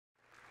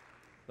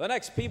The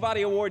next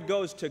Peabody Award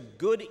goes to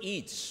Good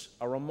Eats,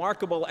 a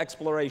remarkable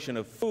exploration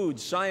of food,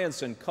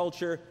 science, and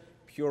culture,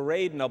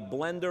 pureed in a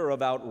blender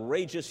of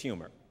outrageous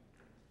humor.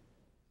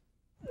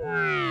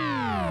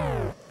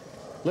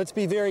 Let's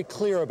be very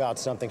clear about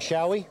something,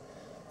 shall we?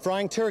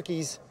 Frying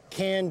turkeys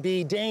can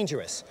be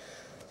dangerous.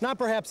 Not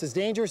perhaps as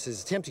dangerous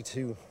as attempting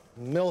to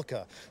milk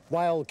a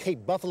wild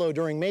Cape buffalo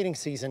during mating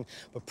season,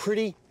 but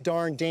pretty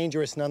darn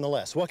dangerous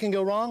nonetheless. What can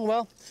go wrong?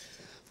 Well,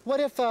 what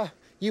if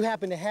you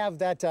happen to have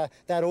that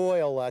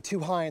oil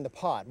too high in the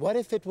pot? What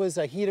if it was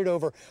heated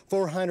over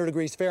 400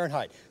 degrees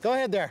Fahrenheit? Go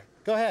ahead there.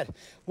 Go ahead.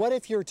 What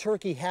if your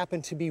turkey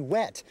happened to be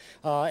wet?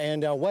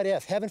 And what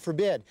if, heaven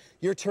forbid,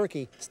 your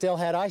turkey still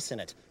had ice in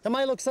it? It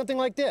might look something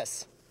like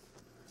this.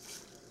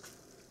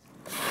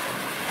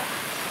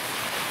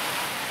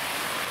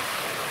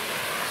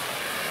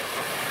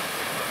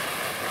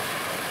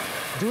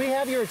 Do we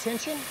have your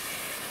attention?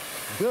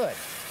 Good,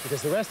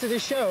 because the rest of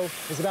this show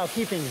is about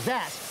keeping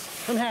that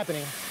from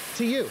happening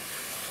to you.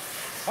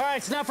 All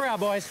right, snuff her out,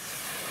 boys.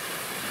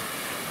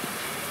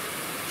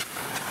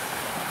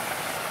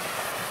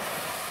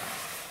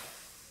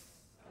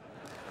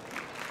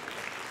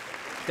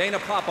 Dana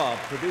Papa,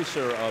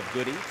 producer of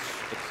Good Eats,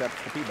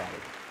 accepts the Peabody.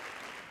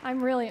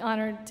 I'm really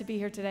honored to be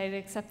here today to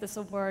accept this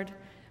award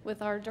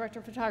with our director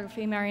of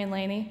photography, Marion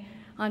Laney,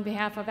 on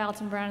behalf of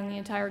Alton Brown and the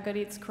entire Good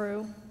Eats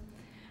crew.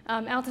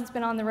 Alton's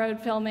been on the road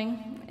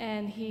filming,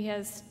 and he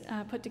has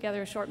put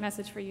together a short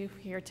message for you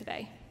here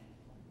today.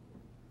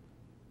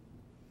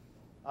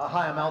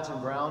 Hi, I'm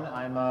Alton Brown.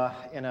 I'm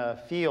in a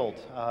field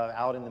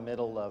out in the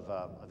middle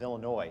of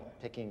Illinois,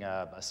 picking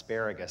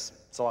asparagus.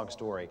 It's a long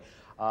story.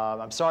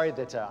 I'm sorry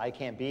that I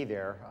can't be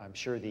there. I'm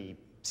sure the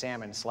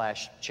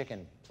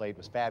salmon/chicken plate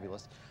was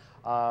fabulous.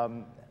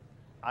 I'm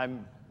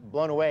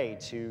blown away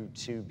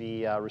to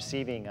be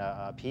receiving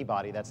a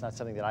Peabody. That's not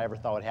something that I ever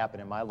thought would happen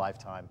in my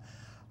lifetime.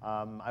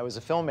 I was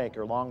a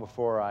filmmaker long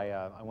before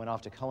I went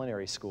off to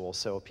culinary school,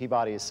 so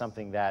Peabody is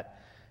something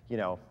that, you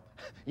know,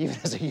 even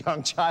as a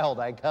young child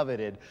I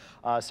coveted.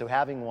 So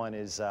having one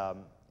is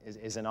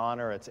an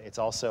honor. It's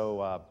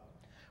also,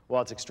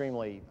 well, it's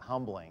extremely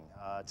humbling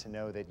to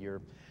know that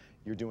you're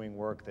doing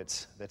work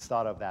that's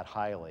thought of that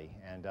highly,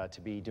 and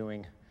to be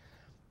doing,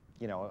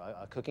 you know,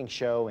 a cooking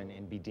show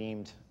and be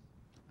deemed,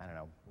 I don't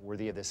know,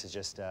 worthy of this is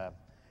just,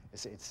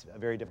 it's a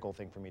very difficult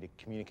thing for me to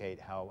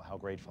communicate how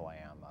grateful I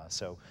am.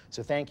 So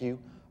thank you.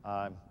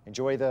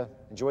 Enjoy the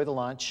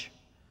lunch,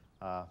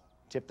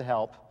 tip the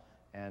help,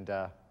 and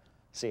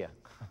see ya.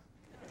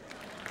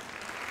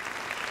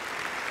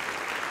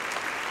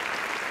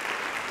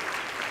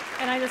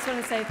 And I just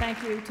want to say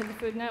thank you to the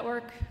Food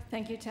Network,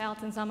 thank you to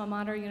Alton's alma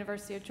mater,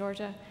 University of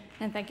Georgia,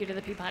 and thank you to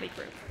the Peabody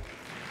Group.